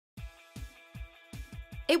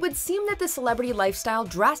It would seem that the celebrity lifestyle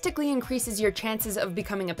drastically increases your chances of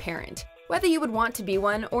becoming a parent, whether you would want to be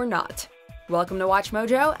one or not. Welcome to Watch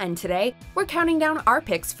Mojo, and today, we're counting down our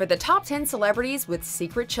picks for the top 10 celebrities with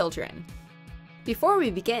secret children. Before we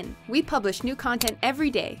begin, we publish new content every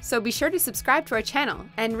day, so be sure to subscribe to our channel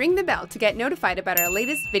and ring the bell to get notified about our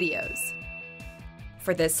latest videos.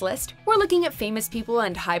 For this list, we're looking at famous people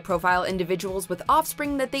and high-profile individuals with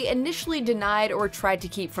offspring that they initially denied or tried to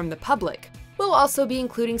keep from the public. We'll also be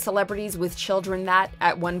including celebrities with children that,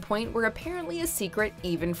 at one point, were apparently a secret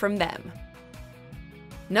even from them.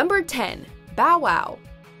 Number 10. Bow Wow.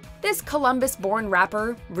 This Columbus-born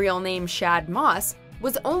rapper, real name Shad Moss,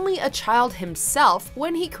 was only a child himself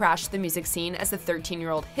when he crashed the music scene as a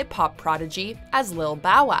 13-year-old hip-hop prodigy as Lil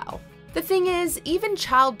Bow Wow. The thing is, even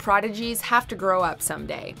child prodigies have to grow up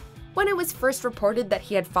someday. When it was first reported that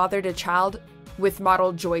he had fathered a child with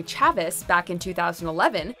model Joy Chavis back in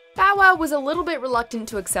 2011, Bow Wow was a little bit reluctant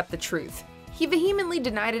to accept the truth. He vehemently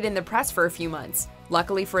denied it in the press for a few months.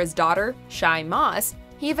 Luckily for his daughter, Shy Moss,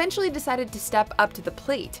 he eventually decided to step up to the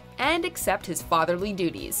plate and accept his fatherly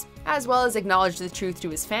duties, as well as acknowledge the truth to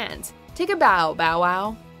his fans. Take a bow, Bow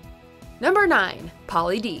Wow. Number 9.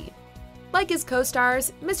 Pauly D. Like his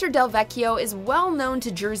co-stars, Mr. Del Vecchio is well known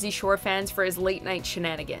to Jersey Shore fans for his late-night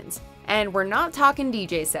shenanigans. And we're not talking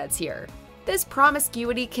DJ sets here. This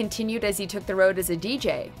promiscuity continued as he took the road as a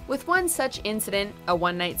DJ, with one such incident, a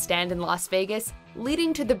one-night stand in Las Vegas,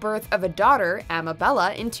 leading to the birth of a daughter,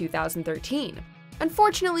 Amabella, in 2013.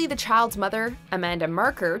 Unfortunately, the child's mother, Amanda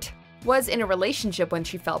Markert, was in a relationship when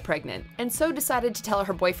she fell pregnant, and so decided to tell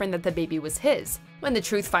her boyfriend that the baby was his. When the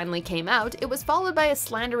truth finally came out, it was followed by a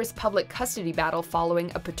slanderous public custody battle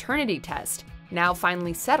following a paternity test. Now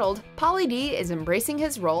finally settled, Pauly D is embracing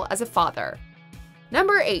his role as a father.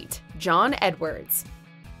 Number 8. John Edwards.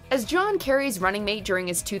 As John Kerry's running mate during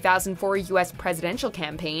his 2004 US presidential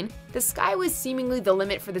campaign, the sky was seemingly the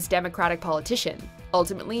limit for this Democratic politician.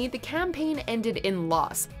 Ultimately, the campaign ended in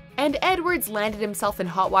loss, and Edwards landed himself in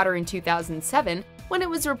hot water in 2007 when it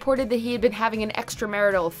was reported that he had been having an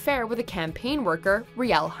extramarital affair with a campaign worker,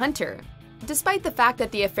 Rielle Hunter. Despite the fact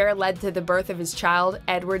that the affair led to the birth of his child,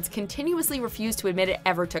 Edwards continuously refused to admit it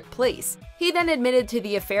ever took place. He then admitted to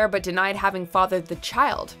the affair but denied having fathered the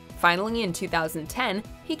child. Finally, in 2010,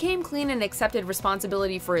 he came clean and accepted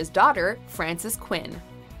responsibility for his daughter, Frances Quinn.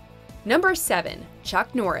 Number 7.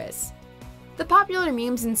 Chuck Norris. The popular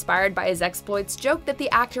memes inspired by his exploits joke that the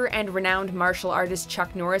actor and renowned martial artist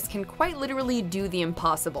Chuck Norris can quite literally do the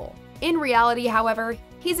impossible. In reality, however,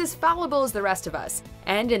 he's as fallible as the rest of us,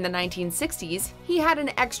 and in the 1960s, he had an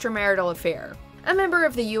extramarital affair. A member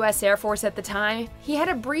of the US Air Force at the time, he had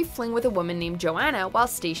a brief fling with a woman named Joanna while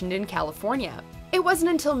stationed in California. It wasn't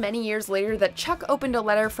until many years later that Chuck opened a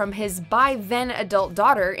letter from his by-then-adult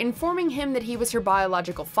daughter informing him that he was her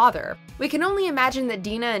biological father. We can only imagine that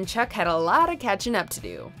Dina and Chuck had a lot of catching up to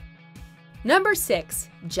do. Number 6.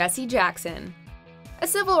 Jesse Jackson. A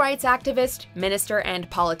civil rights activist, minister, and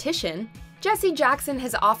politician, Jesse Jackson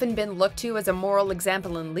has often been looked to as a moral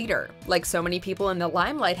example and leader. Like so many people in the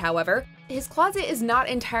limelight, however, his closet is not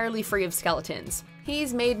entirely free of skeletons.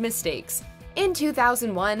 He's made mistakes. In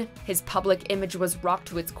 2001, his public image was rocked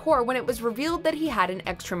to its core when it was revealed that he had an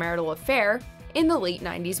extramarital affair in the late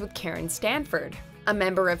 90s with Karen Stanford, a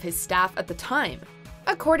member of his staff at the time.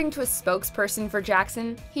 According to a spokesperson for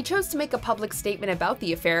Jackson, he chose to make a public statement about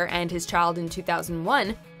the affair and his child in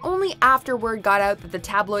 2001 only after word got out that the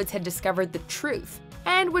tabloids had discovered the truth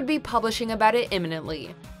and would be publishing about it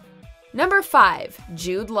imminently. Number 5.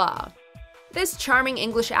 Jude Law. This charming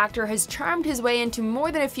English actor has charmed his way into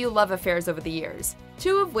more than a few love affairs over the years,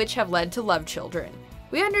 2 of which have led to love children.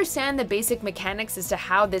 We understand the basic mechanics as to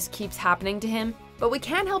how this keeps happening to him, but we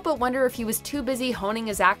can't help but wonder if he was too busy honing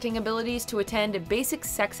his acting abilities to attend basic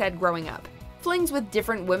sex ed growing up. Flings with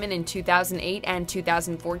different women in 2008 and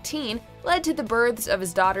 2014 led to the births of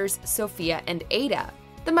his daughters Sophia and Ada.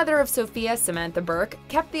 The mother of Sophia, Samantha Burke,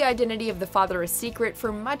 kept the identity of the father a secret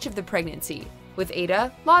for much of the pregnancy. With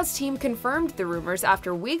Ada, Law's team confirmed the rumors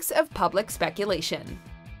after weeks of public speculation.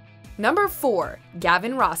 Number 4.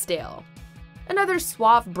 Gavin Rossdale. Another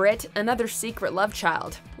suave Brit, another secret love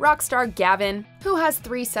child. Rock star Gavin, who has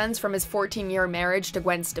 3 sons from his 14-year marriage to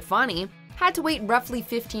Gwen Stefani, had to wait roughly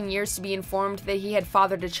 15 years to be informed that he had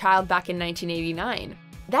fathered a child back in 1989.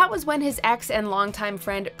 That was when his ex and longtime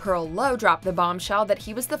friend Pearl Lowe dropped the bombshell that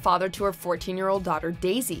he was the father to her 14-year-old daughter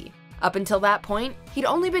Daisy. Up until that point, he'd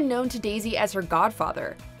only been known to Daisy as her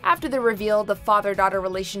godfather. After the reveal, the father-daughter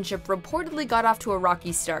relationship reportedly got off to a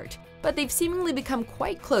rocky start, but they've seemingly become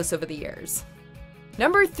quite close over the years.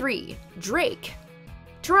 Number 3. Drake.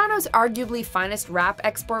 Toronto's arguably finest rap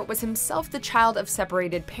export was himself the child of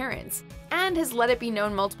separated parents, and has let it be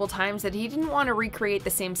known multiple times that he didn't want to recreate the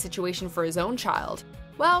same situation for his own child.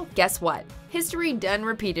 Well, guess what? History done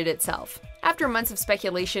repeated itself. After months of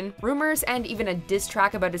speculation, rumors, and even a diss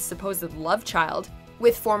track about his supposed love child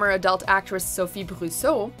with former adult actress Sophie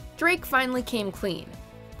Brousseau, Drake finally came clean.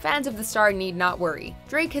 Fans of the star need not worry.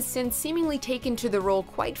 Drake has since seemingly taken to the role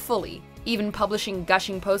quite fully, even publishing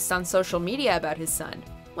gushing posts on social media about his son.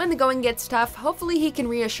 When the going gets tough, hopefully he can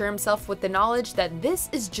reassure himself with the knowledge that this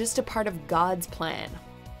is just a part of God's plan.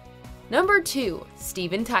 Number 2.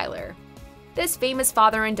 Steven Tyler. This famous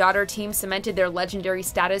father and daughter team cemented their legendary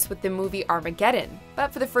status with the movie Armageddon,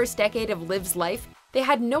 but for the first decade of Liv's life, they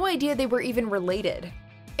had no idea they were even related.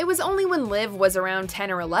 It was only when Liv was around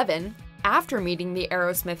 10 or 11, after meeting the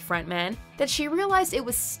Aerosmith frontman, that she realized it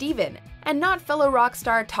was Steven, and not fellow rock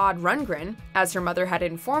star Todd Rundgren, as her mother had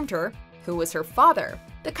informed her, who was her father.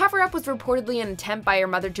 The cover-up was reportedly an attempt by her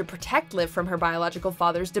mother to protect Liv from her biological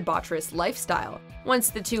father's debaucherous lifestyle.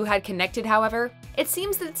 Once the two had connected, however, it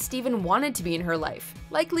seems that Steven wanted to be in her life,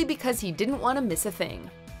 likely because he didn't want to miss a thing.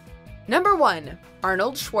 Number 1.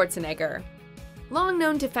 Arnold Schwarzenegger. Long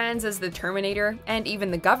known to fans as the Terminator, and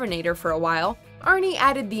even the Governator for a while, Arnie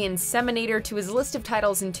added the Inseminator to his list of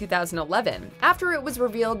titles in 2011, after it was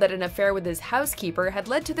revealed that an affair with his housekeeper had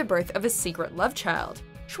led to the birth of a secret love child.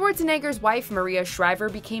 Schwarzenegger's wife, Maria Shriver,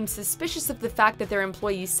 became suspicious of the fact that their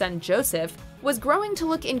employee's son, Joseph, was growing to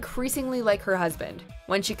look increasingly like her husband.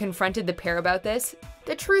 When she confronted the pair about this,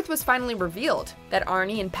 the truth was finally revealed, that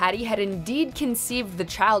Arnie and Patty had indeed conceived the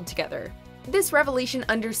child together. This revelation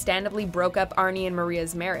understandably broke up Arnie and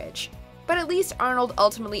Maria's marriage. But at least Arnold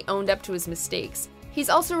ultimately owned up to his mistakes. He's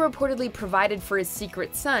also reportedly provided for his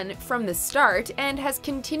secret son from the start and has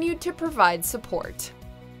continued to provide support.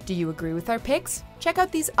 Do you agree with our picks? Check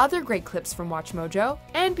out these other great clips from WatchMojo,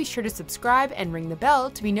 and be sure to subscribe and ring the bell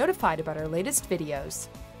to be notified about our latest videos.